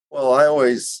Well, I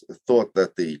always thought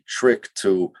that the trick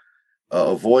to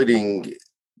avoiding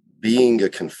being a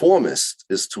conformist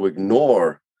is to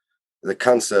ignore the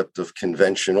concept of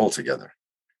convention altogether.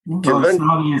 Well, it's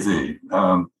not easy.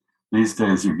 These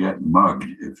days, you get mugged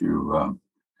if you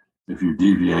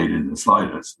deviate in the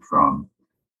slightest from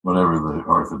whatever the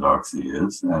orthodoxy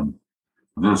is. And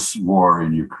this war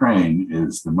in Ukraine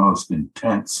is the most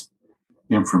intense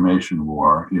information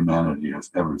war humanity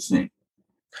has ever seen.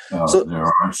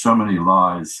 There are so many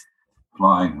lies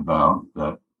flying about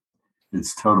that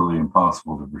it's totally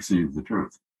impossible to perceive the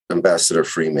truth. Ambassador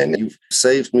Freeman, you've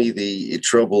saved me the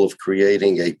trouble of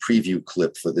creating a preview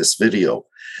clip for this video.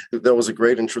 That was a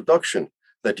great introduction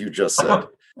that you just said.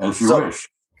 As you wish.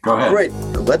 Go ahead. Great.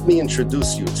 Let me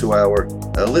introduce you to our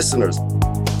listeners.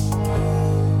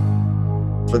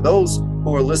 For those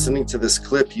who are listening to this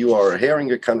clip, you are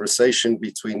hearing a conversation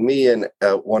between me and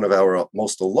one of our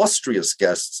most illustrious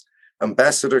guests,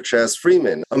 Ambassador Chas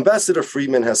Freeman. Ambassador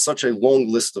Freeman has such a long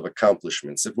list of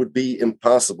accomplishments, it would be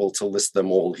impossible to list them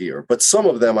all here. But some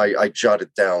of them I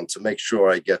jotted down to make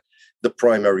sure I get the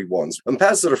primary ones.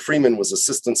 Ambassador Freeman was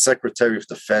Assistant Secretary of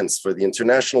Defense for the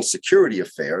International Security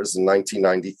Affairs in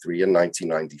 1993 and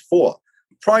 1994.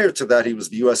 Prior to that, he was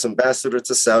the U.S. Ambassador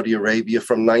to Saudi Arabia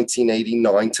from 1989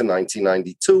 to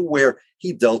 1992, where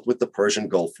he dealt with the Persian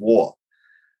Gulf War.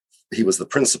 He was the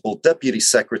Principal Deputy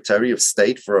Secretary of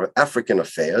State for African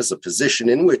Affairs, a position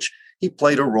in which he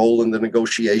played a role in the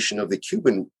negotiation of the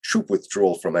Cuban troop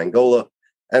withdrawal from Angola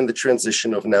and the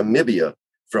transition of Namibia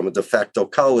from a de facto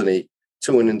colony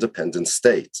to an independent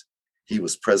state. He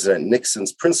was President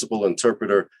Nixon's principal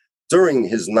interpreter during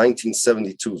his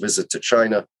 1972 visit to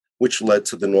China, which led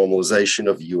to the normalization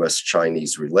of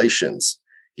U.S.-Chinese relations.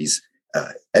 He's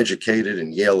educated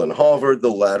in Yale and Harvard, the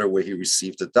latter where he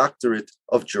received a doctorate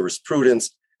of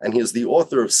jurisprudence, and he is the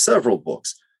author of several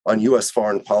books on U.S.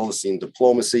 foreign policy and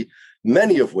diplomacy,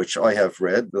 many of which I have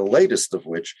read, the latest of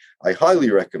which I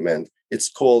highly recommend. It's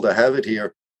called, I have it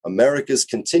here, America's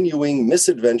Continuing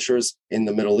Misadventures in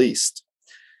the Middle East.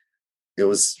 It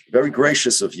was very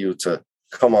gracious of you to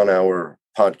come on our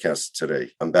podcast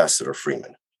today, Ambassador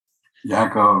Freeman.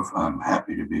 Yaakov, I'm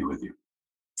happy to be with you.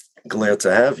 Glad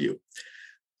to have you.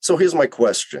 So here's my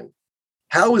question.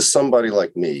 How is somebody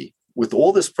like me, with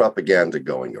all this propaganda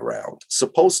going around,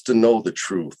 supposed to know the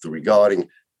truth regarding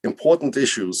important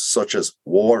issues such as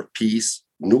war, peace,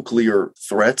 nuclear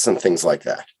threats, and things like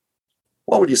that?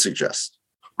 What would you suggest?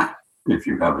 If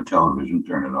you have a television,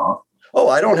 turn it off. Oh,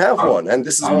 I don't have one, and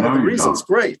this is one of the reasons.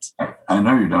 Great. I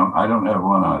know you don't. I don't have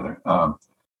one either.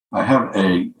 I have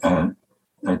a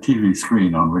TV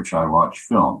screen on which I watch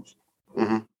films.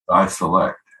 Mm-hmm. I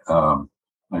select.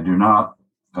 I do not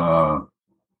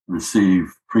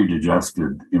receive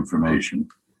predigested information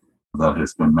that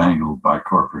has been mangled by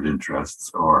corporate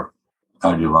interests or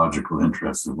ideological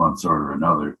interests of one sort or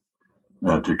another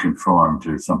to conform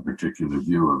to some particular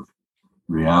view of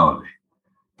reality.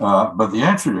 But the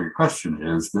answer to your question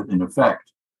is that, in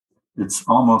effect, it's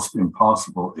almost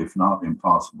impossible, if not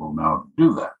impossible now, to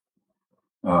do that.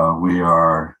 We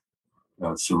are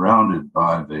surrounded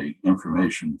by the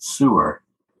information sewer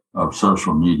of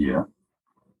social media,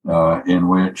 in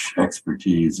which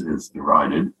expertise is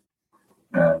derided,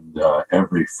 and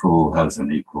every fool has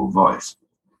an equal voice.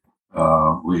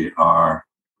 We are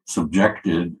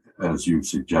subjected, as you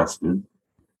suggested,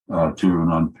 to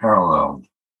an unparalleled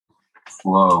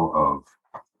flow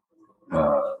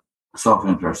of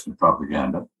self-interested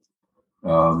propaganda.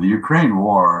 The Ukraine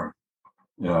war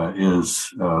is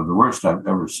the worst I've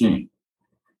ever seen.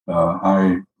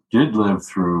 I did live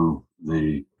through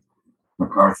the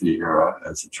McCarthy era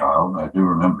as a child. I do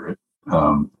remember it.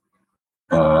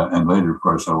 And later, of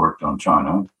course, I worked on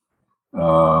China.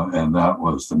 And that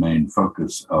was the main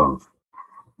focus of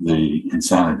the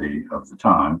insanity of the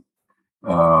time.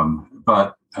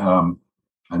 But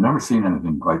I've never seen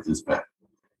anything quite this bad,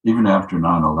 even after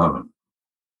 9/11.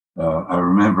 I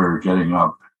remember getting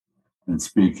up and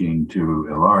speaking to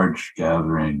a large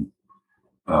gathering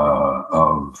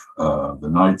of the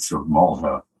Knights of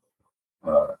Malta.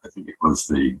 I think it was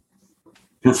the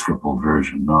Episcopal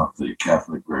version, not the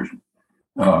Catholic version,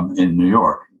 in New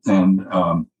York, and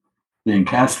being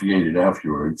castigated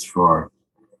afterwards for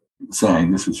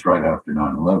saying, this was right after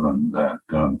 9/11, that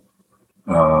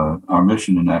our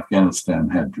mission in Afghanistan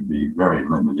had to be very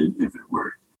limited if it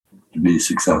were to be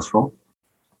successful,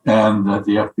 and that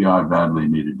the FBI badly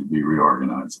needed to be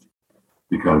reorganized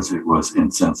because it was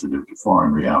insensitive to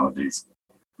foreign realities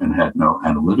and had no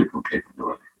analytical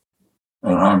capability.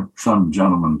 And some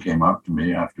gentleman came up to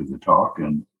me after the talk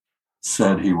and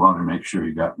said he wanted to make sure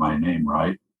he got my name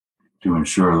right. to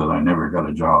ensure that I never got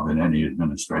a job in any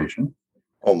administration.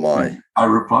 Oh, my. And I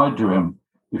replied to him,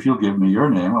 if you'll give me your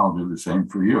name, I'll do the same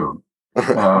for you.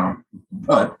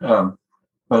 But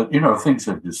things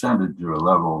have descended to a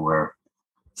level where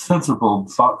sensible,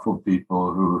 thoughtful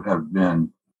people who have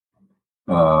been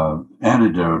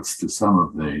antidotes to some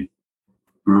of the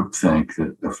groupthink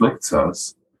that afflicts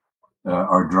us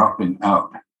are dropping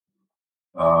out.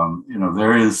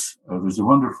 There's a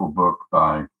wonderful book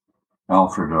by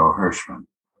Alfred O. Hirschman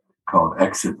called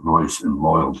Exit, Voice, and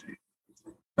Loyalty.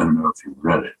 I don't know if you've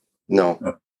read it. No.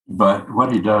 But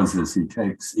what he does is he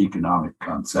takes economic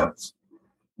concepts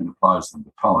and applies them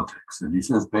to politics. And he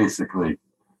says basically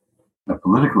a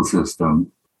political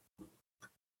system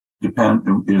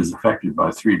is affected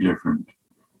by three different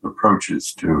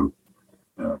approaches to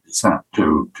dissent,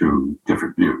 to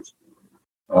different views.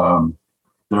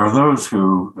 There are those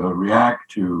who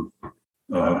react to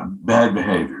bad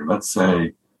behavior. Let's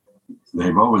say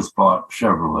they've always bought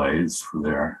Chevrolets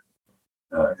for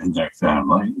in their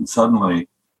family, and suddenly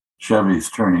Chevy's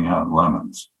turning out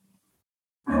lemons,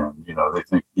 and they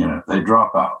think they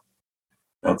drop out.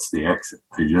 That's the exit.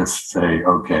 They just say,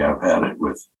 "Okay, I've had it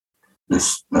with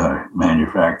this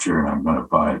manufacturer, and I'm going to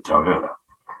buy a Toyota."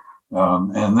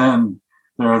 And then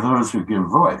there are those who give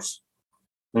voice.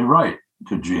 They write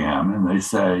to GM and they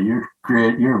say,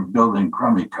 "You're building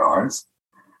crummy cars,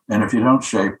 and if you don't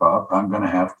shape up, I'm going to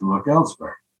have to look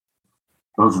elsewhere."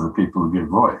 Those are the people who give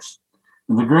voice.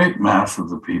 And the great mass of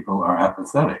the people are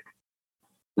apathetic.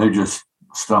 They just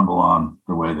stumble on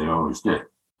the way they always did.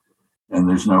 And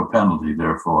there's no penalty,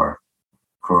 therefore,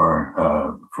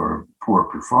 for poor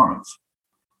performance.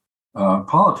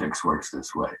 Politics works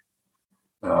this way.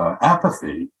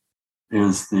 Apathy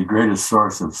is the greatest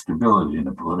source of stability in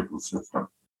a political system.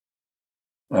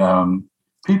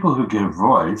 People who give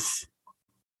voice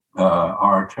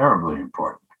are terribly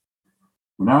important.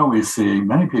 Now we see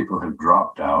many people have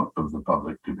dropped out of the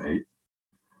public debate.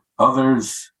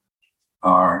 Others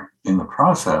are in the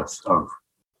process of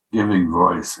giving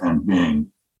voice and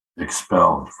being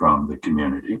expelled from the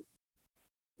community.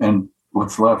 And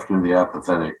what's left are the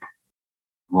apathetic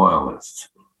loyalists.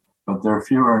 But there are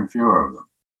fewer and fewer of them.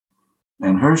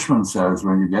 And Hirschman says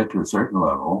when you get to a certain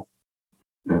level,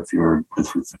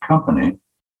 if it's a company,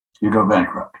 you go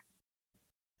bankrupt.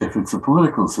 If it's a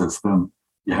political system,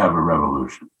 you have a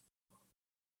revolution.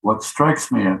 What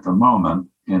strikes me at the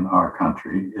moment in our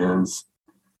country is,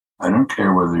 I don't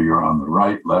care whether you're on the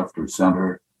right, left, or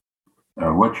center,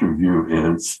 what your view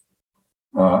is,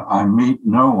 I meet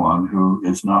no one who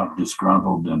is not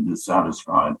disgruntled and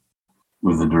dissatisfied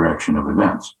with the direction of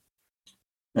events.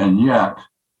 And yet,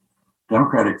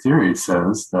 democratic theory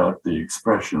says that the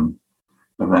expression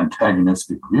of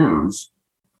antagonistic views,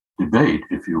 debate,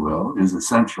 if you will, is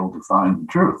essential to find the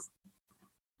truth.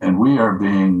 And we are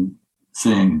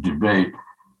seeing debate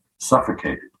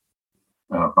suffocated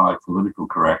by political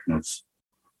correctness,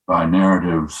 by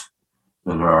narratives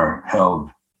that are held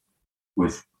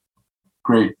with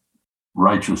great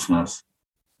righteousness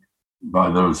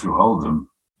by those who hold them,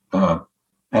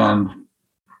 and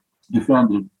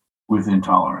defended with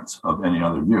intolerance of any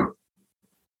other view.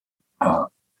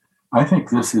 I think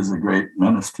this is a great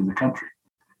menace to the country.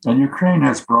 And Ukraine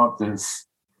has brought this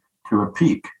to a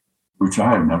peak, which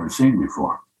I have never seen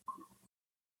before.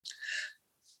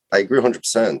 I agree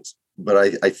 100%, but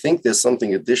I think there's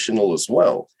something additional as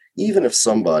well. Even if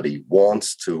somebody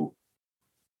wants to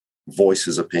voice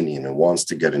his opinion and wants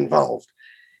to get involved,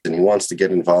 and he wants to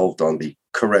get involved on the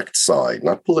correct side,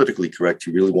 not politically correct,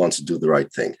 he really wants to do the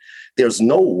right thing, there's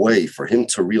no way for him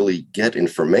to really get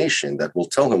information that will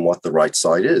tell him what the right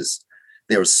side is.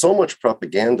 There's so much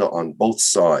propaganda on both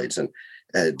sides, and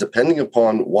depending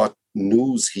upon what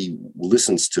news he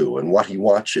listens to and what he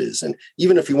watches, and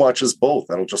even if he watches both,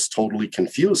 that'll just totally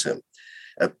confuse him.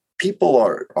 People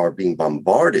are being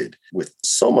bombarded with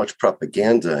so much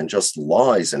propaganda and just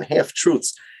lies and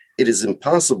half-truths. It is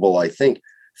impossible, I think,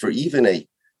 for even a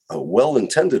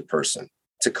well-intended person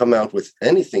to come out with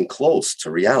anything close to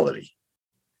reality.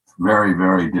 Very,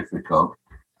 very difficult.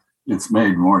 It's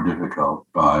made more difficult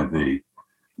by the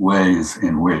ways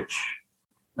in which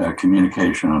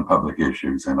communication on public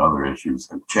issues and other issues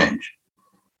have changed.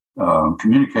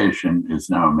 Communication is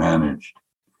now managed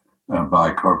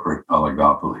by corporate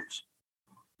oligopolies.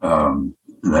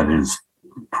 That is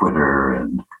Twitter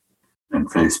and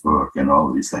Facebook and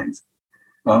all these things.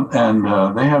 And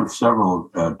they have several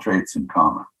traits in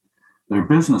common. Their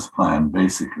business plan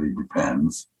basically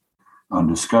depends on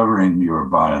discovering your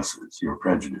biases, your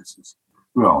prejudices.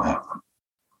 We all have them.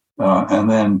 And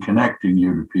then connecting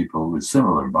you to people with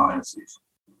similar biases.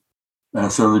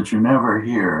 so that you never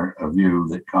hear a view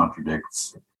that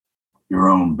contradicts your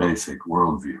own basic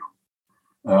worldview.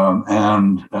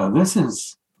 And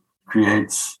this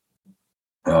creates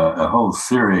a whole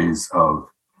series of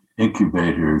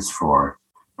incubators for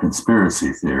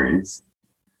conspiracy theories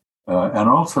and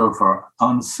also for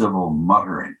uncivil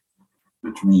muttering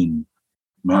between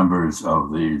members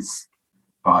of these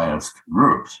biased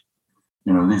groups.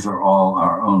 You know, these are all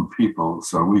our own people,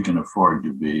 so we can afford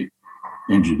to be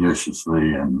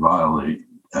injudiciously and vilely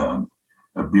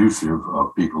abusive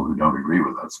of people who don't agree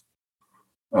with us.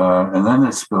 And then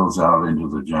this spills out into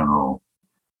the general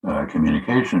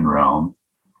communication realm.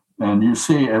 And you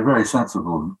see a very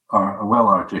sensible,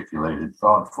 well-articulated,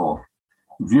 thoughtful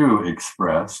view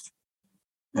expressed,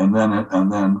 and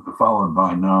then followed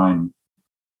by 9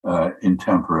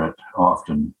 intemperate,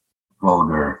 often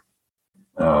vulgar,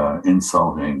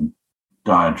 insulting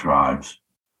diatribes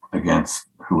against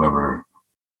whoever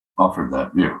offered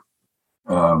that view.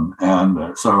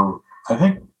 So I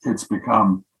think it's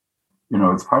become,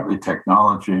 it's partly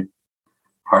technology,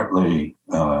 partly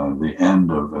the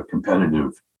end of a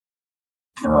competitive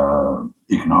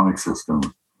economic system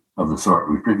of the sort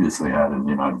we previously had in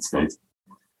the United States.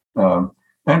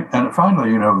 And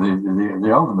finally,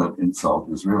 the ultimate insult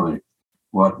is really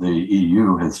what the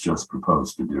EU has just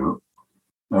proposed to do,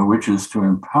 which is to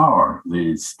empower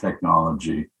these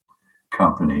technology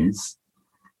companies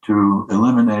to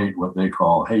eliminate what they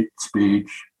call hate speech,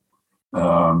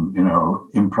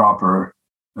 improper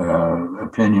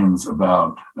opinions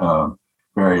about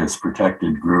various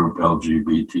protected group,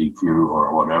 LGBTQ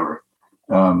or whatever.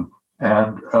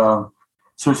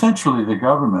 So essentially the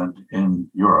government in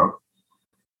Europe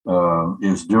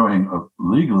is doing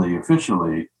legally,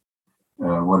 officially,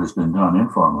 what has been done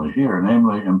informally here,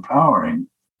 namely empowering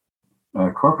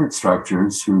corporate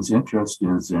structures whose interest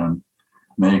is in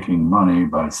making money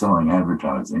by selling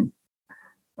advertising,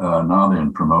 not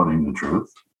in promoting the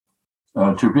truth,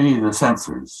 to be the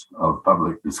censors of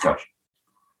public discussion.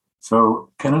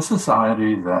 So can a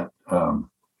society that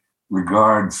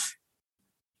regards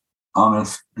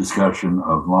honest discussion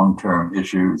of long-term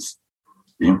issues,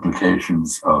 the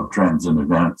implications of trends and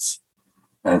events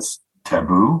as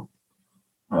taboo,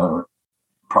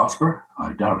 prosper?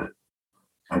 I doubt it.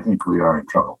 I think we are in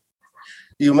trouble.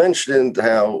 You mentioned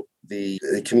how the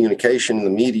communication in the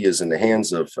media is in the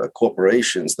hands of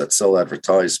corporations that sell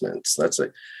advertisements. That's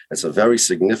a very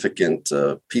significant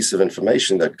piece of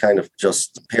information that kind of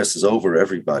just passes over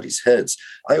everybody's heads.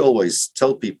 I always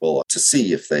tell people to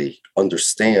see if they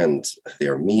understand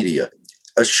their media.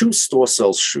 A shoe store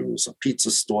sells shoes. A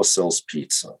pizza store sells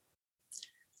pizza.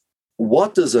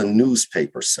 What does a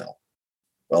newspaper sell?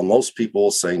 Well, most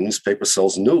people say newspaper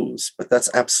sells news, but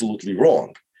that's absolutely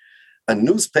wrong. A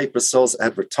newspaper sells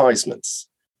advertisements.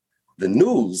 The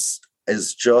news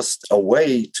is just a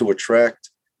way to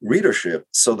attract readership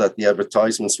so that the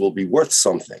advertisements will be worth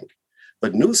something.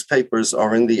 But newspapers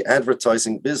are in the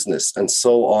advertising business, and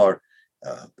so are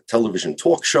television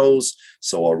talk shows,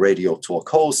 so are radio talk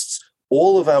hosts.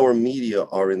 All of our media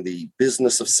are in the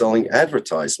business of selling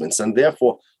advertisements, and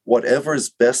therefore, whatever is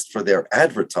best for their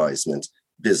advertisement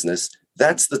business,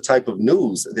 that's the type of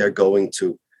news they're going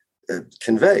to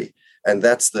convey. And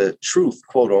that's the truth,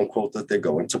 quote unquote, that they're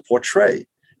going to portray.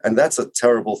 And that's a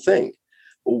terrible thing.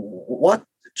 What,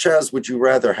 Chaz, would you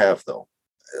rather have, though?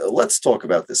 Let's talk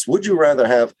about this. Would you rather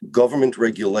have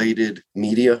government-regulated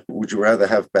media? Would you rather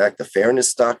have back the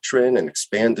fairness doctrine and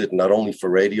expand it not only for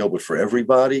radio, but for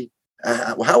everybody?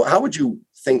 How would you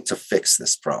think to fix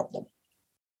this problem?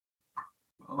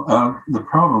 The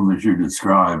problem that you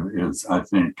describe is, I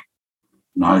think,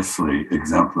 nicely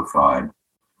exemplified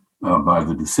by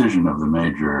the decision of the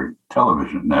major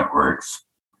television networks,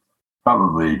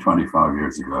 probably 25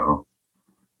 years ago,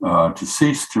 to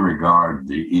cease to regard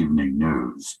the evening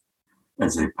news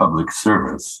as a public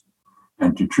service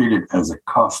and to treat it as a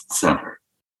cost center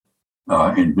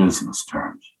in business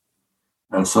terms,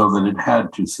 so that it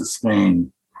had to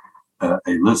sustain a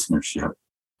listenership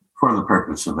for the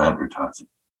purpose of advertising.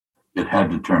 It had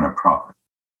to turn a profit.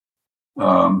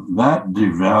 That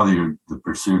devalued the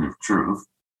pursuit of truth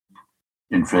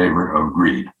in favor of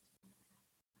greed.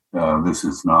 This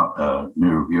is not a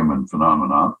new human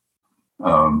phenomenon,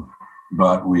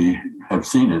 but we have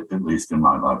seen it, at least in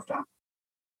my lifetime,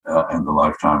 and the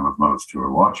lifetime of most who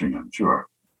are watching, I'm sure.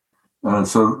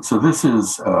 So this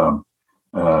is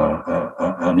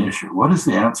an issue. What is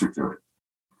the answer to it?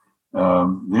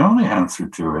 The only answer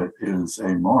to it is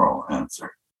a moral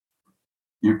answer.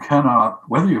 You cannot,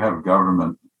 whether you have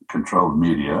government-controlled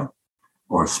media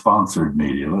or sponsored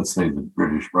media, let's say the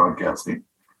British Broadcasting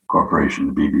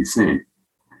Corporation, the BBC,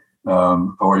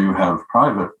 or you have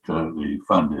privately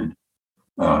funded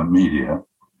media.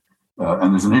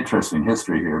 And there's an interesting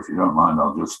history here. If you don't mind,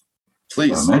 I'll just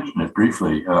Please. Mention it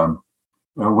briefly.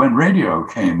 When radio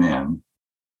came in,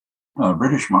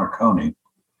 British Marconi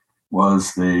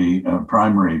was the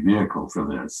primary vehicle for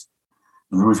this.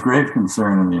 And there was grave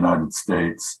concern in the United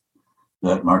States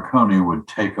that Marconi would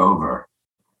take over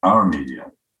our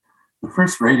media. The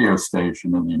first radio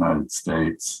station in the United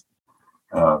States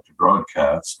to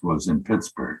broadcast was in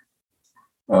Pittsburgh.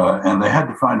 And they had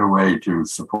to find a way to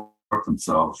support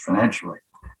themselves financially.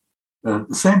 At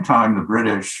the same time, the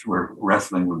British were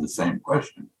wrestling with the same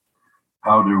question.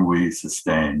 How do we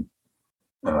sustain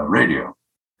radio?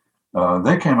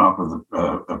 They came up with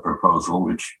a proposal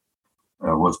which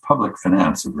was public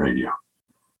finance of radio,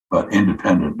 but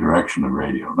independent direction of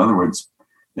radio. In other words,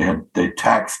 they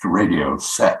taxed radio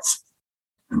sets,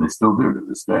 and they still do to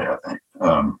this day, I think.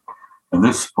 And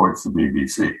this supports the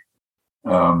BBC.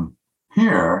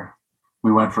 Here,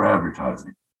 we went for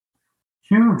advertising.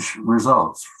 Huge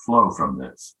results flow from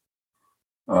this.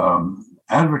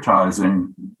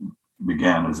 Advertising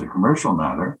began as a commercial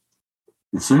matter.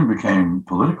 It soon became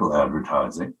political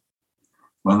advertising.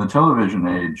 When the television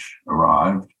age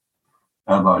arrived,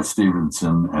 Adlai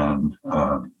Stevenson and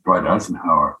Dwight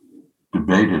Eisenhower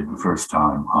debated the first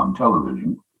time on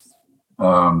television.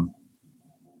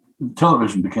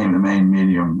 Television became the main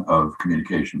medium of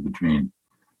communication between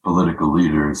political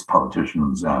leaders,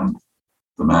 politicians, and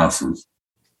the masses.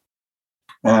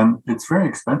 And it's very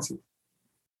expensive.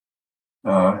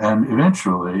 And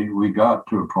eventually we got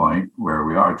to a point where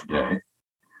we are today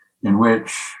in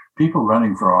which people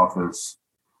running for office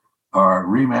are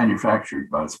remanufactured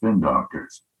by spin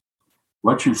doctors.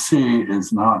 What you see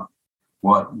is not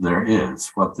what there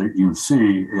is. What you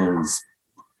see is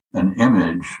an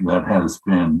image that has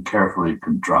been carefully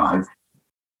contrived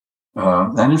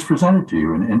and is presented to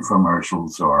you in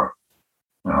infomercials or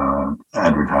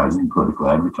advertising, political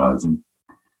advertising,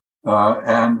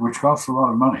 and which costs a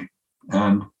lot of money.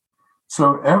 And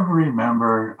so every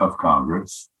member of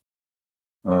Congress,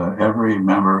 every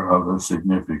member of a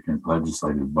significant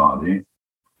legislative body,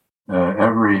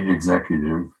 every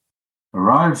executive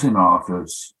arrives in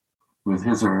office with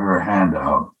his or her hand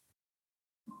out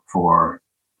for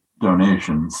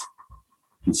donations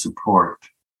to support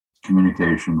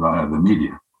communication via the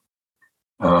media.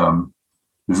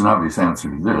 There's an obvious answer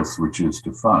to this, which is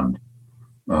to fund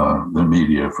the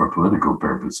media for political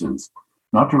purposes,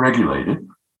 not to regulate it,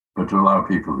 but to allow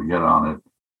people to get on it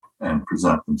and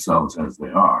present themselves as they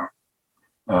are.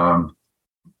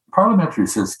 Parliamentary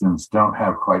systems don't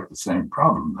have quite the same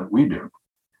problem that we do,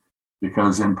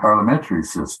 because in parliamentary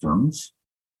systems,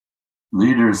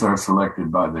 leaders are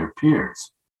selected by their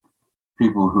peers,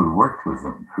 people who've worked with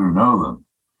them, who know them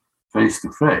face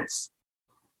to face.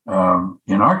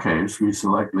 In our case, we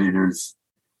select leaders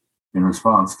in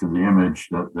response to the image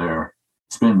that their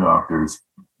spin doctors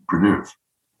produce.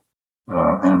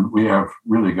 And we have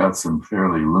really got some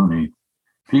fairly loony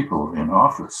people in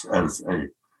office as a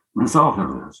result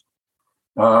of this.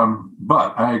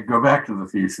 But I go back to the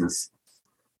thesis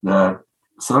that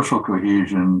social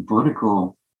cohesion,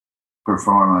 political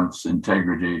performance,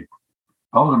 integrity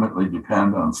ultimately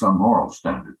depend on some moral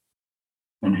standard.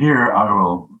 And here I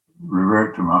will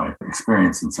revert to my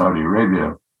experience in Saudi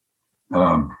Arabia.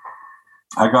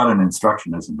 I got an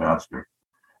instruction as ambassador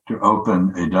to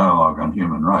open a dialogue on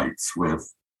human rights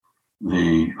with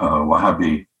the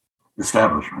Wahhabi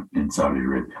establishment in Saudi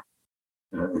Arabia.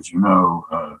 As you know,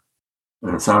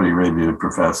 Saudi Arabia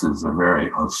professes a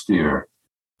very austere,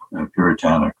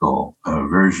 puritanical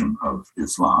version of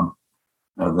Islam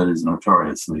that is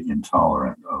notoriously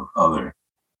intolerant of other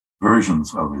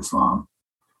versions of Islam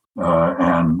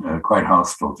and quite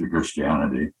hostile to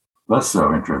Christianity, less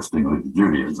so, interestingly, to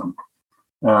Judaism.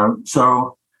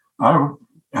 So I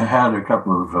had a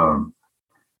couple of,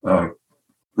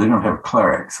 they don't have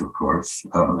clerics, of course.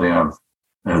 They have,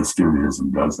 as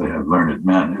Judaism does, they have learned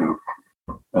men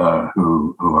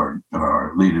who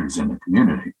are leaders in the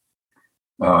community.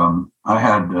 I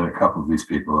had a couple of these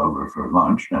people over for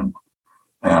lunch,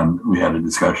 and we had a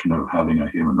discussion of having a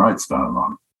human rights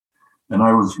dialogue. And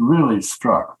I was really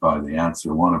struck by the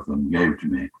answer one of them gave to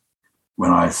me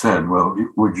when I said, well,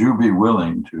 would you be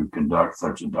willing to conduct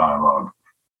such a dialogue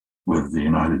with the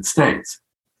United States?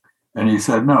 And he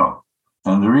said, no.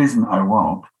 And the reason I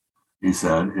won't, he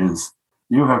said, is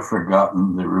you have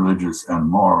forgotten the religious and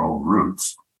moral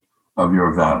roots of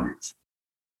your values.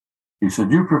 He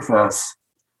said, you profess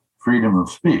freedom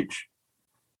of speech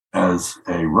as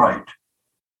a right.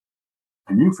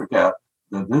 And you forget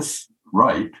that this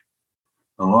right,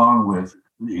 along with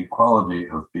the equality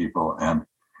of people and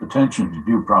attention to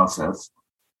due process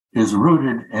is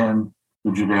rooted in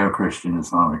the Judeo-Christian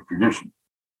Islamic tradition.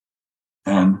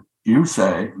 And you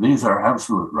say these are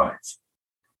absolute rights.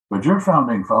 But your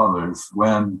founding fathers,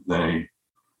 when they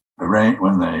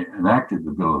enacted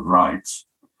the Bill of Rights,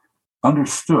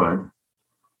 understood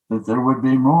that there would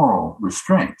be moral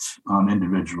restraints on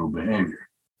individual behavior.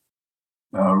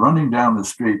 Running down the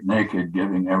street naked,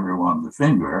 giving everyone the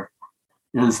finger,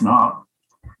 is not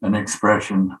an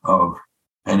expression of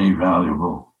any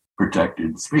valuable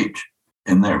protected speech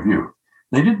in their view.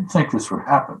 They didn't think this would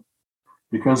happen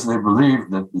because they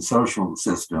believed that the social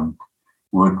system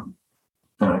would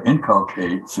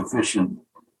inculcate sufficient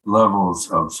levels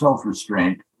of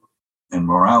self-restraint and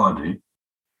morality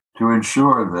to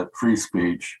ensure that free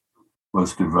speech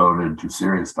was devoted to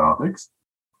serious topics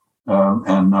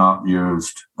and not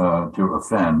used to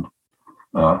offend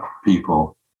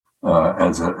people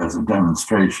as a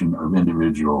demonstration of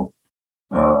individual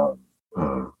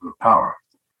power.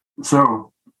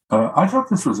 So I thought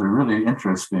this was a really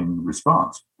interesting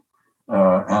response.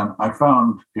 And I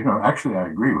found, actually I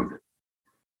agree with it.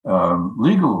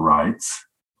 Legal rights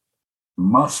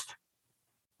must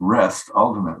rest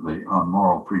ultimately on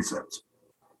moral precepts.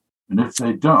 And if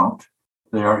they don't,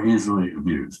 they are easily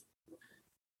abused.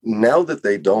 Now that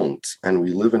they don't, and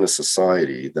we live in a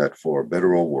society that, for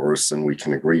better or worse, and we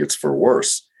can agree it's for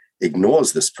worse,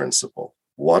 ignores this principle,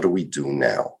 what do we do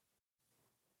now?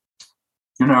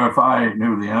 If I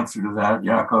knew the answer to that,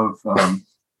 Yaakov,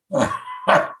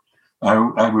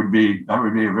 I would be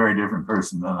a very different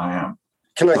person than I am.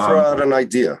 Can I throw out an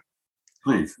idea?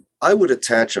 Please. I would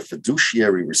attach a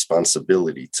fiduciary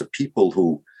responsibility to people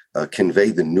who convey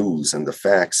the news and the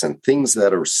facts and things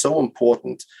that are so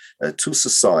important to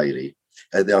society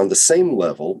on the same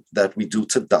level that we do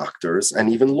to doctors and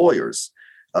even lawyers.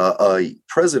 A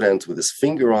president with his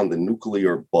finger on the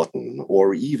nuclear button,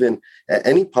 or even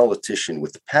any politician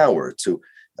with the power to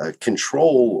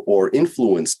control or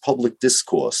influence public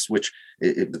discourse, which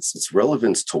its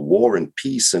relevance to war and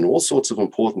peace and all sorts of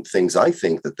important things, I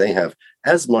think that they have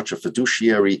as much a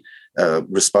fiduciary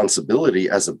responsibility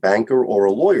as a banker or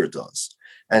a lawyer does.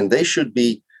 And they should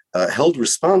be held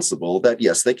responsible that,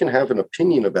 yes, they can have an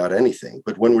opinion about anything.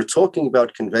 But when we're talking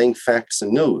about conveying facts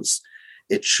and news,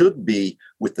 it should be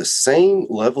with the same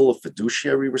level of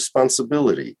fiduciary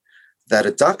responsibility that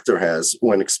a doctor has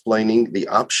when explaining the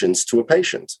options to a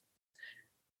patient.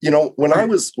 When I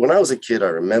was a kid, I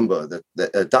remember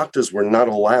that doctors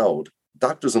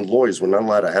and lawyers were not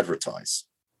allowed to advertise.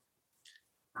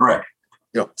 Correct.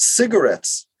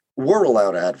 Cigarettes were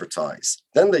allowed to advertise.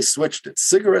 Then they switched it.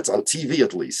 Cigarettes on TV,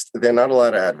 at least, they're not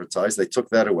allowed to advertise. They took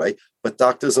that away, but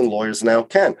doctors and lawyers now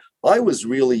can. I was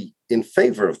really in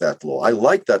favor of that law. I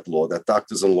like that law that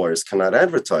doctors and lawyers cannot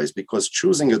advertise, because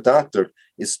choosing a doctor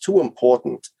is too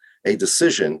important a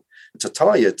decision to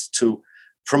tie it to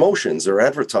promotions or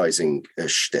advertising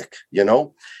shtick,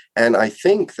 And I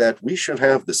think that we should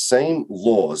have the same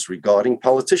laws regarding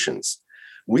politicians.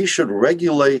 We should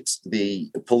regulate the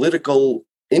political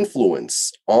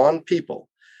influence on people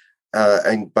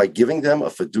and by giving them a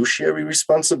fiduciary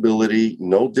responsibility,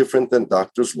 no different than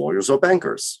doctors, lawyers, or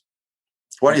bankers.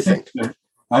 What do you think?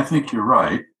 I think you're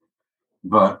right,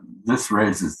 but this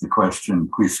raises the question,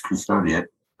 quis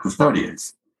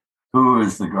custodies? Who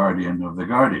is the guardian of the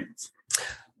guardians?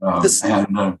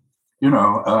 The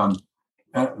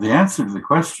answer to the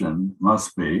question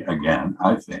must be, again,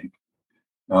 I think,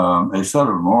 a set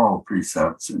of moral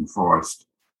precepts enforced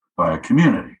by a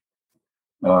community.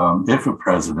 If a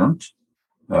president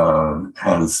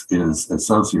is a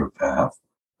sociopath,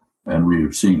 and we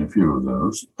have seen a few of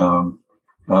those,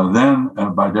 then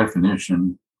by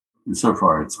definition, so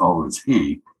far it's always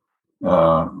he,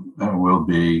 will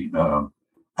be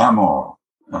amoral,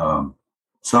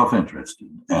 self-interested,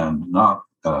 and not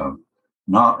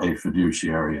a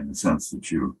fiduciary in the sense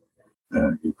that you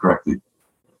correctly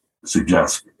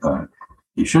suggest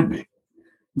he should be.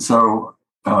 So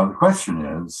the question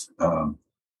is,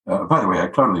 by the way, I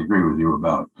totally agree with you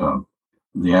about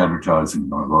the advertising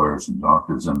by lawyers and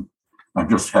doctors, and I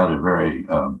just had a very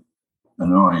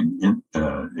annoying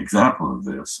example of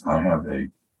this. I have a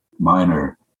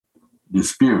minor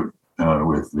dispute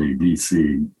with the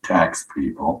DC tax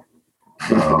people,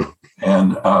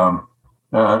 and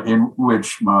in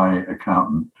which my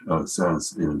accountant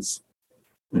says is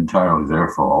entirely their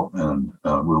fault and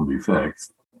will be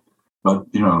fixed.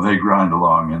 But, they grind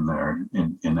along in their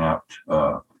inept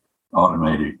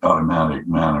automatic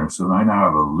manner. So I now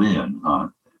have a lien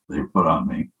they put on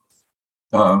me.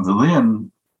 The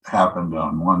lien happened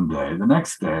on one day. The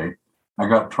next day, I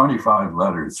got 25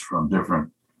 letters from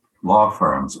different law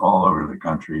firms all over the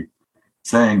country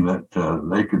saying that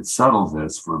they could settle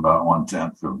this for about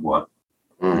 1/10 of what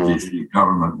the DC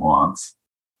government wants.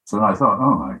 So I thought,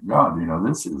 oh my God,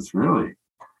 this is really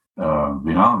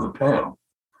beyond the pale.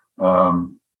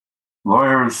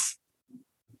 Lawyers,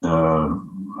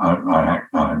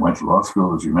 I went to law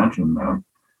school, as you mentioned.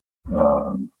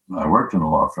 I worked in a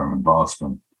law firm in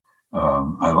Boston.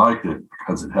 I liked it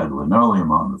because it had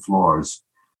linoleum on the floors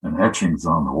and etchings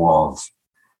on the walls.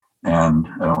 And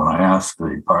when I asked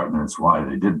the partners why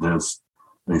they did this,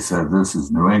 they said, this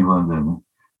is New England and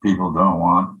people don't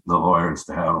want the lawyers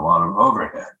to have a lot of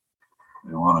overhead.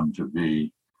 They want them to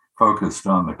be focused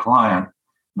on the client,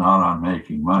 not on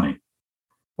making money.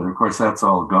 But of course, that's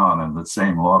all gone. And the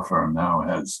same law firm now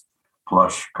has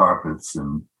plush carpets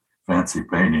and fancy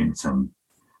paintings and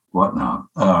whatnot.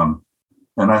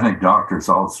 And I think doctors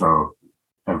also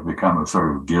have become a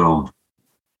sort of guild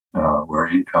where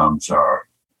incomes are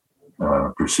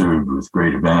pursued with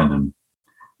great abandon.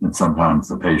 And sometimes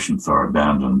the patients are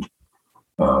abandoned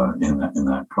in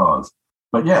that cause.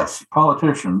 But yes,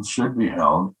 politicians should be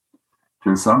held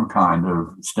to some kind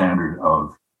of standard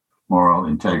of moral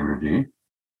integrity.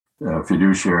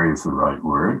 Fiduciary is the right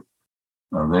word.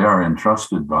 They are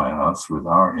entrusted by us with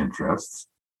our interests.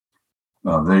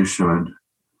 They should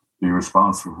be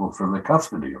responsible for the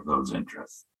custody of those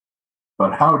interests.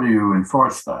 But how do you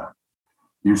enforce that?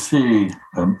 You see,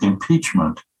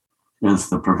 impeachment is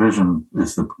the provision,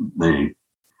 is the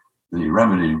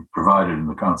remedy provided in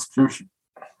the Constitution.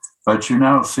 But you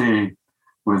now see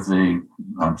with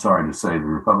I'm sorry to say, the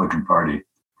Republican Party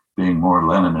being more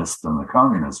Leninist than the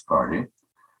Communist Party,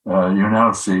 you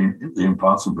now see the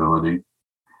impossibility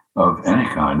of any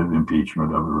kind of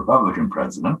impeachment of a Republican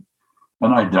president.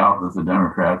 And I doubt that the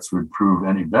Democrats would prove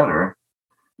any better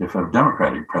if a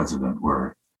Democratic president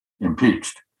were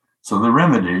impeached. So the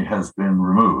remedy has been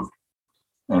removed.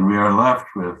 And we are left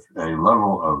with a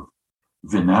level of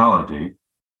venality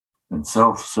and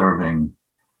self-serving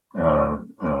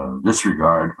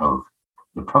disregard of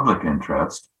the public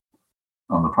interest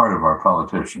on the part of our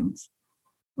politicians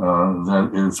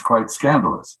that is quite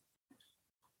scandalous.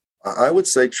 I would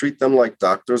say treat them like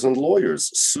doctors and lawyers,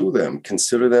 sue them,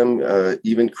 consider them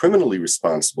even criminally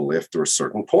responsible after a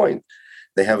certain point.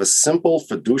 They have a simple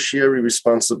fiduciary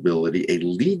responsibility, a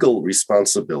legal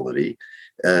responsibility,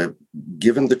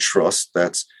 given the trust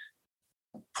that's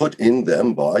put in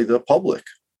them by the public.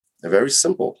 They're very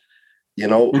simple.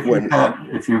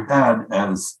 If you had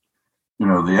as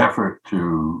the effort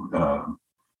to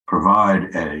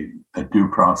provide a due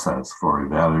process for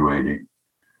evaluating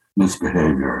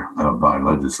misbehavior by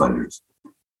legislators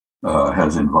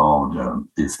has involved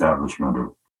the establishment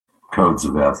of codes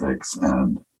of ethics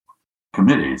and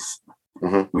committees,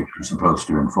 which are supposed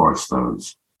to enforce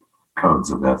those codes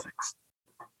of ethics.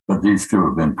 But these two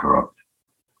have been corrupted.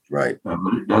 Right.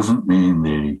 But it doesn't mean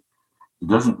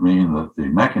that the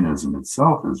mechanism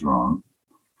itself is wrong.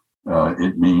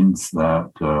 It means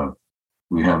that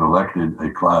we have elected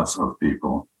a class of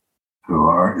people who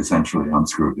are essentially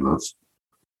unscrupulous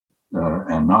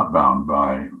and not bound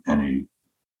by any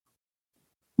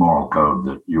moral code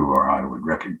that you or I would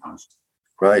recognize.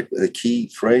 Right. The key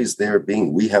phrase there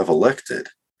being, we have elected.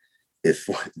 If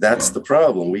that's the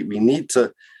problem, we need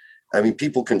to,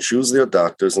 people can choose their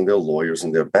doctors and their lawyers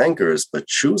and their bankers, but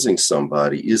choosing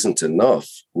somebody isn't enough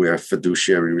where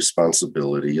fiduciary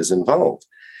responsibility is involved.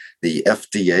 The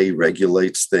FDA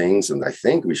regulates things, and I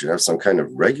think we should have some kind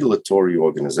of regulatory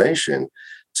organization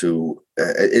to,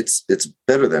 it's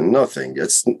better than nothing.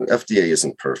 FDA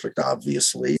isn't perfect,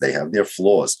 obviously. They have their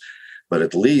flaws, but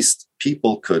at least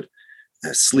people could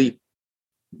sleep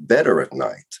better at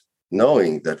night,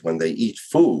 knowing that when they eat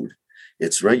food,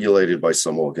 it's regulated by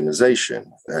some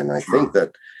organization. And I think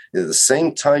that the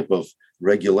same type of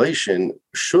regulation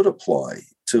should apply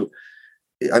to,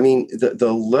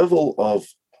 the level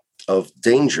of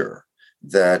danger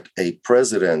that a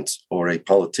president or a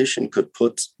politician could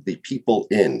put the people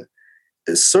in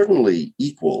certainly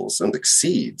equals and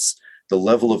exceeds the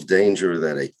level of danger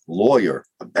that a lawyer,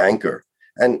 a banker,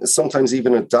 and sometimes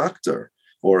even a doctor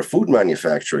or a food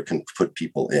manufacturer can put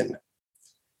people in.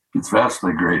 It's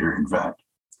vastly greater, in fact.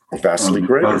 Vastly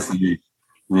greater. Because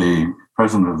the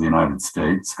President of the United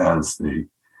States has the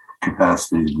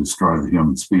capacity to destroy the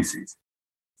human species.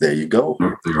 There you go.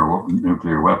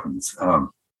 Nuclear weapons.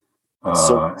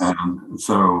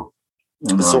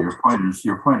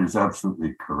 Your point is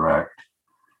absolutely correct.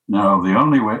 Now, the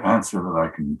only answer that I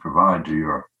can provide to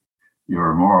your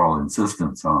moral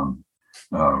insistence on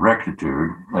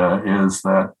rectitude is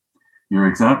that your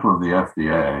example of the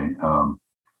FDA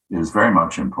is very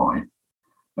much in point.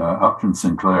 Upton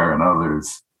Sinclair and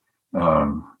others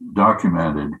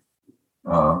documented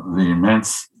the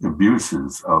immense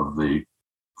abuses of the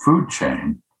food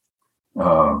chain,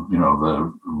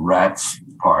 the rats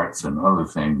parts and other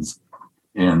things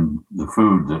in the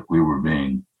food that we were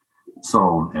being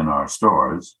sold in our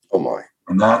stores. Oh my.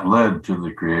 And that led to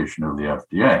the creation of the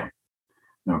FDA.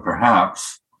 Now,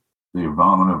 perhaps the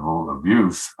abominable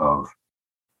abuse of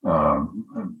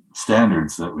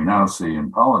standards that we now see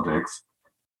in politics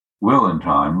will in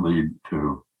time lead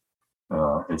to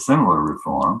a similar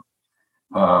reform.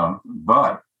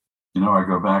 But, I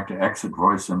go back to exit,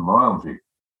 voice, and loyalty.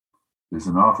 There's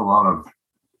an awful lot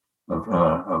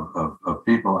of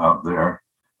people out there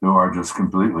who are just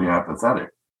completely apathetic.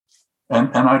 And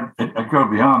I go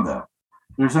beyond that.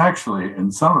 There's actually,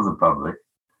 in some of the public,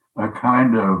 a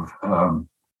kind of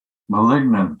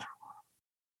malignant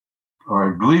or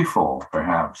a gleeful,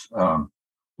 perhaps,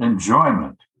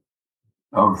 enjoyment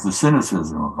of the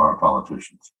cynicism of our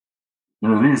politicians.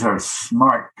 These are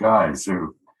smart guys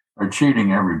who are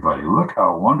cheating everybody. Look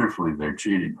how wonderfully they're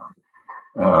cheating them.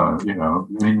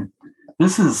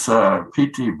 This is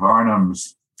P.T.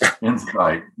 Barnum's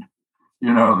insight,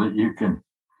 that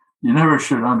you never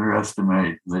should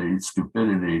underestimate the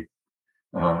stupidity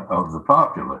of the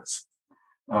populace.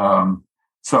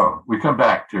 So we come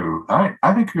back to,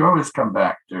 I think you always come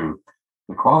back to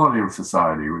the quality of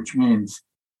society, which means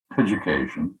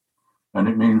education, and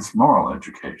it means moral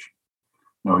education.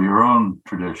 Your own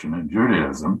tradition in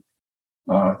Judaism,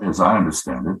 as I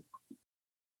understand it,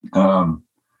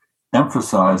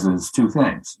 emphasizes two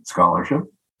things: scholarship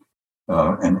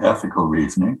and ethical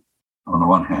reasoning on the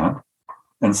one hand,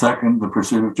 and second, the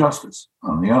pursuit of justice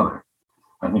on the other.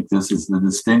 I think this is the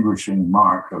distinguishing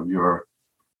mark of your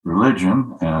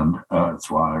religion, and that's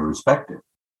why I respect it.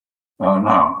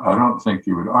 Now, I don't think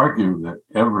you would argue that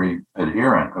every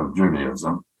adherent of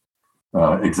Judaism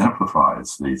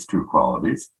exemplifies these two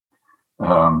qualities.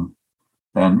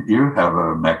 And you have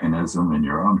a mechanism in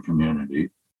your own community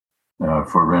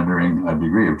for rendering a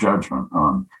degree of judgment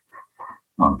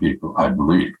on people, I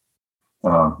believe.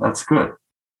 That's good.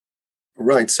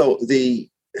 Right. So the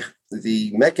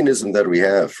mechanism that we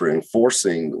have for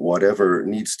enforcing whatever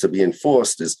needs to be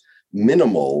enforced is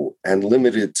minimal and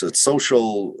limited to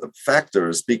social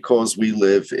factors because we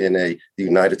live in the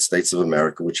United States of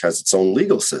America, which has its own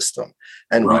legal system.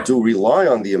 And right. We do rely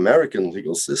on the American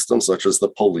legal system, such as the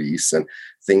police and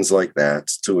things like that,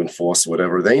 to enforce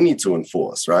whatever they need to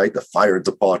enforce, right? The fire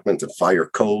department and fire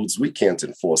codes, we can't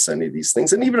enforce any of these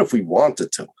things. And even if we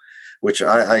wanted to, which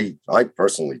I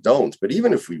personally don't, but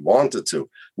even if we wanted to,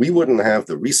 we wouldn't have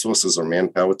the resources or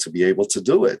manpower to be able to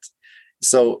do it.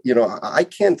 So, I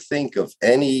can't think of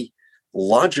any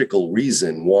logical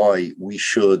reason why we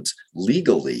should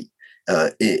legally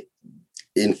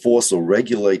enforce or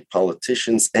regulate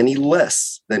politicians any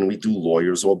less than we do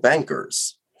lawyers or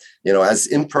bankers. As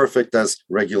imperfect as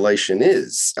regulation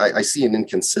is, I see an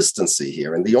inconsistency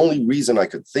here. And the only reason I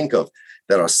could think of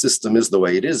that our system is the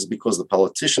way it is because the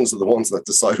politicians are the ones that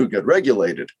decide who get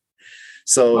regulated.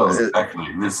 So exactly.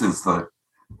 This is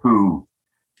who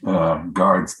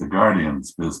guards the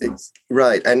guardian's business.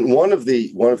 Right. And one of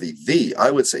the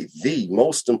I would say the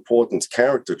most important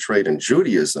character trait in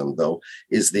Judaism, though,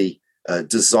 is the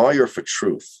desire for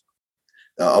truth.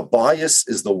 A bias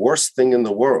is the worst thing in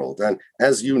the world. And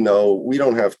as you know, we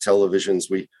don't have televisions.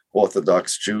 We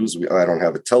Orthodox Jews, I don't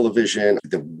have a television.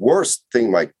 The worst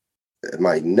thing,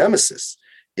 my nemesis,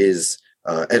 is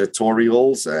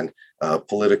editorials and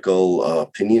political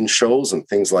opinion shows and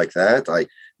things like that. I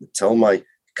tell my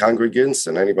congregants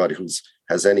and anybody who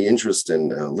has any interest in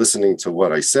listening to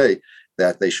what I say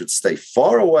that they should stay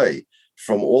far away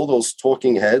from all those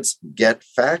talking heads, get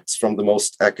facts from the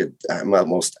most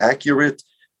accurate,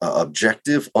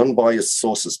 objective, unbiased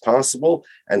sources possible,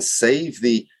 and save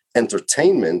the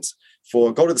entertainment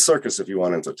go to the circus if you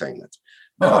want entertainment.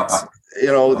 But,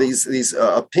 these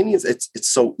opinions, it's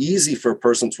so easy for a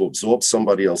person to absorb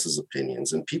somebody else's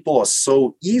opinions, and people are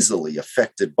so easily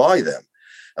affected by them,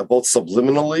 both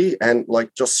subliminally and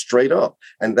just straight up.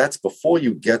 And that's before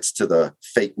you get to the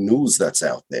fake news that's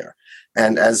out there.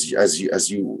 And as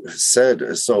you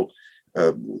said so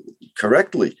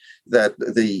correctly, that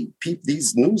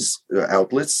these news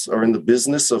outlets are in the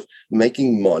business of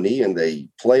making money, and they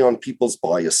play on people's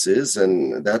biases,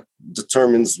 and that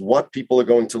determines what people are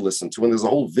going to listen to. And there's a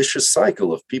whole vicious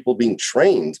cycle of people being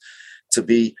trained to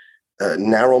be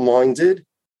narrow-minded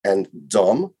and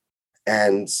dumb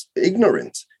and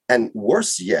ignorant. And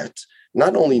worse yet,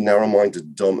 not only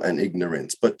narrow-minded, dumb, and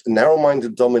ignorant, but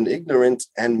narrow-minded, dumb, and ignorant,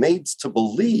 and made to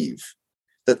believe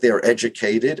that they're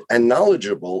educated and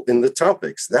knowledgeable in the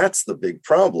topics. That's the big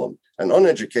problem. An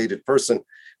uneducated person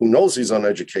who knows he's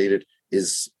uneducated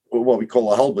is what we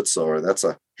call a halbitzer. That's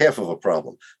a half of a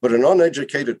problem. But an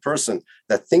uneducated person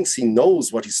that thinks he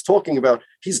knows what he's talking about,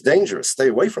 he's dangerous. Stay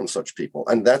away from such people.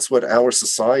 And that's what our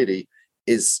society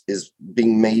is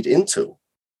being made into.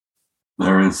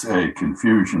 There is a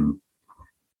confusion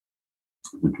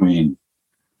between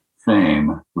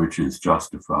fame, which is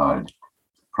justified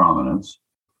prominence,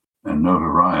 and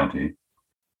notoriety,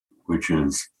 which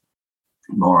is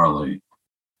morally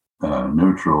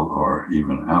neutral or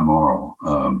even amoral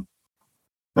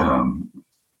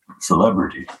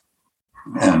celebrity.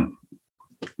 And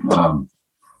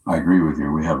I agree with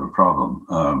you, we have a problem.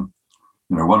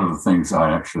 One of the things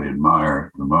I actually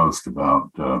admire the most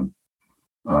about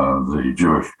the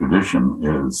Jewish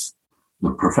tradition is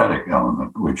the prophetic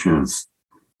element, which is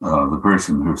the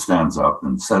person who stands up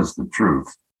and says the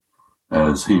truth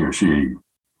as he or she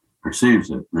perceives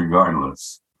it,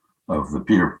 regardless of the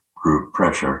peer group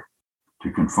pressure to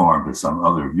conform to some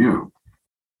other view.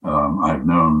 I've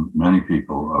known many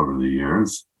people over the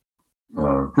years,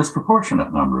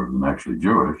 disproportionate number of them actually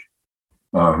Jewish,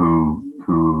 who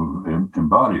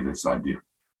embody this idea,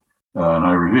 and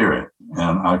I revere it.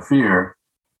 And I fear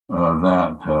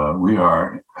that we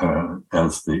are,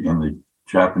 as in the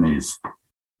Japanese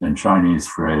and Chinese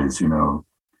phrase,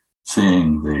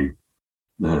 seeing the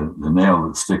nail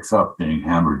that sticks up being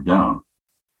hammered down.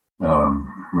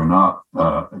 We're not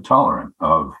tolerant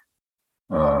of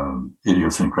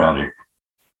idiosyncratic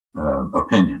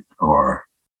opinion or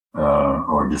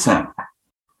dissent.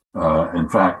 In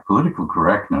fact, political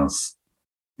correctness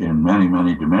in many,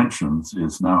 many dimensions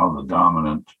is now the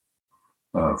dominant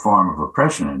form of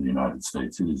oppression in the United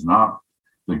States. It is not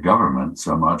the government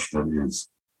so much that is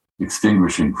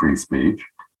extinguishing free speech,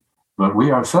 but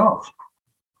we ourselves.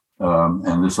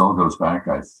 And this all goes back,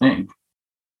 I think,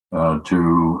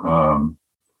 to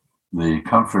the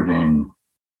comforting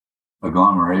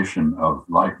agglomeration of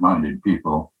like-minded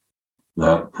people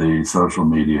that the social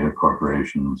media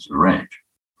corporations arrange.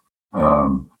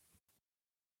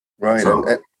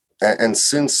 Right. And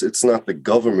since it's not the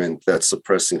government that's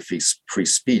suppressing free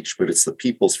speech, but it's the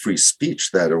people's free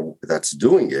speech that's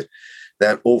doing it,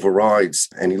 that overrides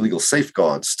any legal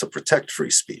safeguards to protect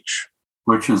free speech.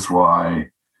 Which is why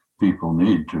people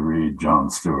need to read John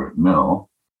Stuart Mill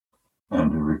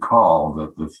and to recall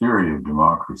that the theory of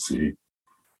democracy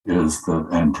is that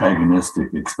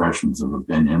antagonistic expressions of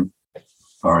opinion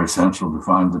are essential to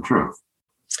find the truth.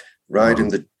 Right. In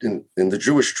the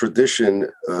Jewish tradition,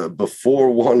 before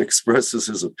one expresses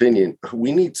his opinion,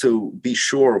 we need to be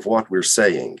sure of what we're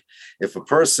saying. If a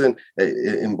person,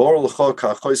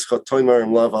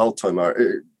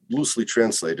 loosely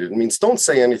translated, it means don't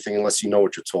say anything unless you know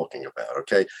what you're talking about.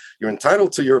 Okay, you're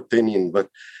entitled to your opinion, but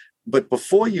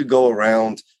before you go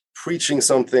around preaching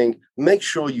something, make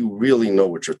sure you really know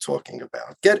what you're talking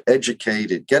about. Get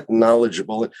educated, get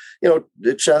knowledgeable.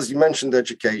 Chaz, you mentioned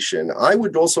education. I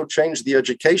would also change the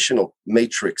educational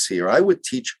matrix here. I would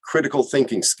teach critical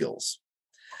thinking skills,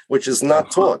 which is not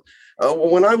taught.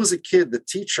 When I was a kid, the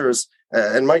teachers,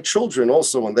 and my children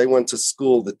also, when they went to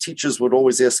school, the teachers would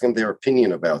always ask them their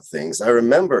opinion about things. I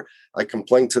remember I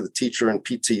complained to the teacher in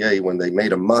PTA when they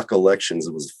made a mock elections.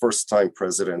 It was the first time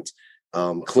President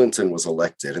Clinton was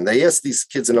elected. And they asked these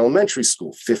kids in elementary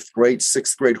school, 5th grade,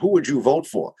 6th grade, who would you vote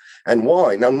for and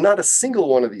why? Now, not a single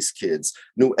one of these kids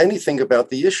knew anything about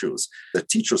the issues. The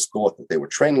teachers thought that they were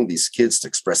training these kids to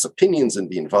express opinions and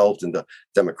be involved in the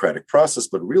democratic process.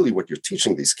 But really what you're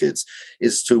teaching these kids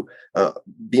is to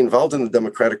be involved in the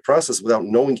democratic process without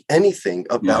knowing anything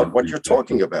about what you're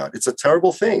talking about. It's a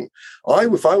terrible thing.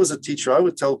 If I was a teacher, I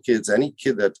would tell kids, any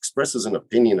kid that expresses an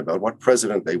opinion about what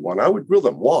president they want, I would grill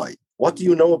them. Why? What do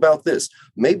you know about this?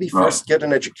 Maybe first get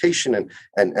an education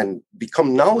and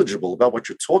become knowledgeable about what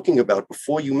you're talking about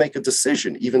before you make a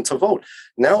decision, even to vote.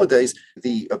 Nowadays,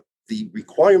 the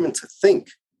requirement to think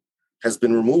has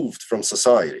been removed from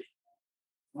society.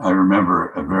 I remember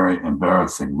a very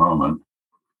embarrassing moment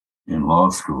in law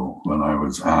school when I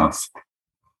was asked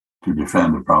to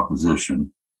defend a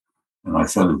proposition, and I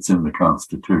said it's in the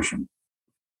Constitution.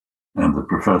 And the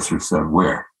professor said,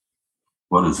 "Where?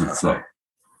 What does it say?"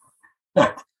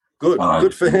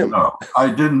 Good for him. I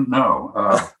didn't know.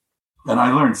 And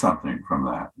I learned something from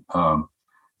that.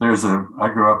 I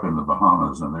grew up in the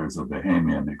Bahamas, and there's a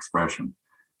Bahamian expression,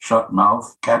 shut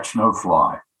mouth, catch no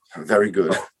fly. Very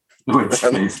good. Which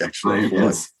basically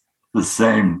is the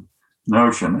same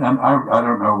notion. And I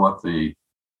don't know what the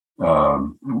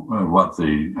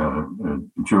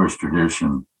Jewish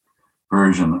tradition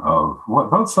version of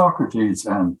what both Socrates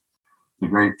and the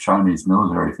great Chinese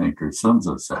military thinker Sun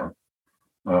Tzu said.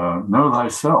 Know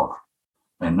thyself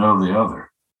and know the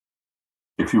other.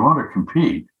 If you want to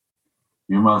compete,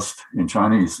 you must, in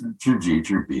Chinese, 知己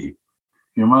知彼,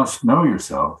 you must know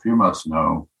yourself. You must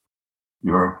know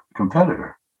your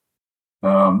competitor.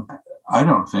 I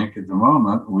don't think at the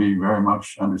moment we very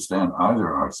much understand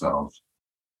either ourselves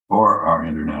or our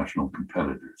international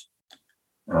competitors.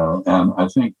 And I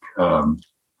think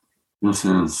this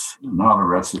is not a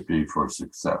recipe for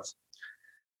success.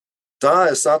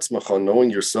 Knowing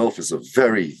yourself is a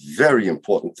very, very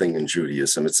important thing in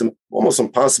Judaism. It's almost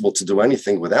impossible to do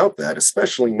anything without that,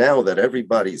 especially now that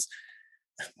everybody's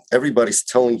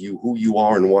telling you who you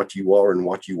are and what you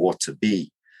ought to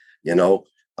be.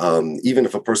 Even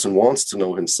if a person wants to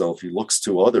know himself, he looks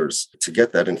to others to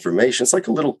get that information. It's like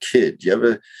a little kid.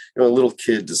 A little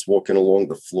kid is walking along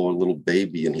the floor, a little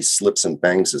baby, and he slips and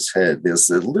bangs his head. There's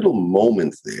a little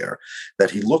moment there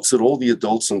that he looks at all the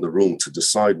adults in the room to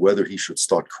decide whether he should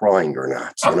start crying or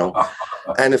not,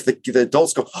 And if the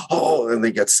adults go, oh, and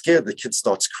they get scared, the kid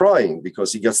starts crying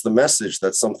because he gets the message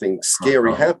that something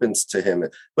scary happens to him.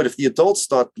 But if the adults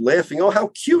start laughing, oh,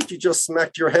 how cute, you just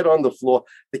smacked your head on the floor,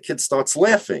 the kid starts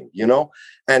laughing.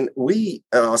 And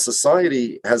our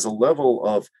society has a level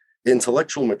of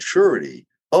intellectual maturity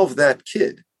of that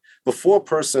kid. Before a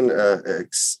person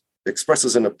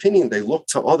expresses an opinion, they look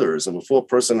to others. And before a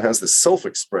person has this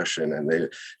self-expression, and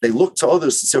they look to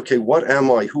others to say, okay, what am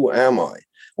I? Who am I?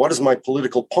 What does my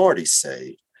political party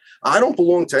say? I don't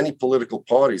belong to any political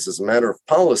parties as a matter of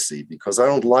policy, because I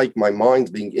don't like my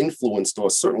mind being influenced, or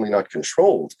certainly not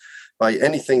controlled, by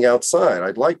anything outside.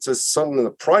 I'd like to, in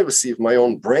the privacy of my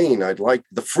own brain, I'd like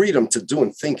the freedom to do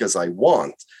and think as I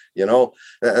want.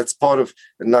 That's part of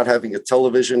not having a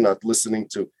television, not listening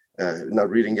to, not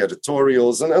reading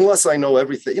editorials, and unless I know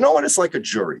everything. You know what? It's like a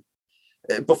jury.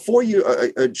 Before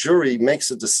a jury makes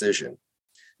a decision,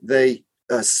 they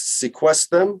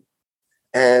sequester them,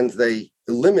 and they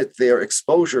limit their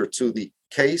exposure to the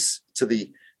case, to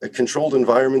the controlled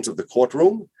environment of the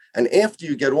courtroom. And after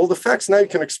you get all the facts, now you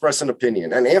can express an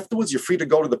opinion. And afterwards, you're free to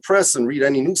go to the press and read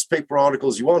any newspaper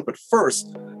articles you want. But first,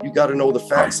 you got to know the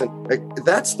facts. And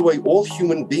that's the way all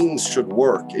human beings should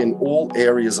work in all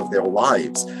areas of their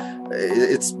lives.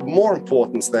 It's more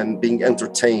important than being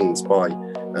entertained by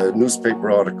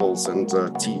newspaper articles and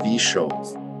TV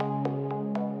shows.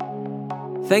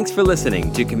 Thanks for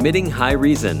listening to Committing High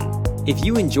Reason. If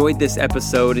you enjoyed this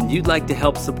episode and you'd like to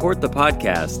help support the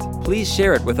podcast, please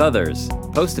share it with others,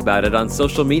 post about it on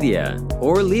social media,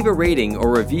 or leave a rating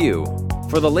or review.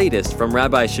 For the latest from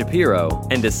Rabbi Shapiro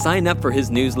and to sign up for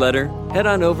his newsletter, head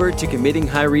on over to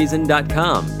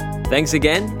committinghighreason.com. Thanks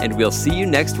again, and we'll see you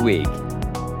next week.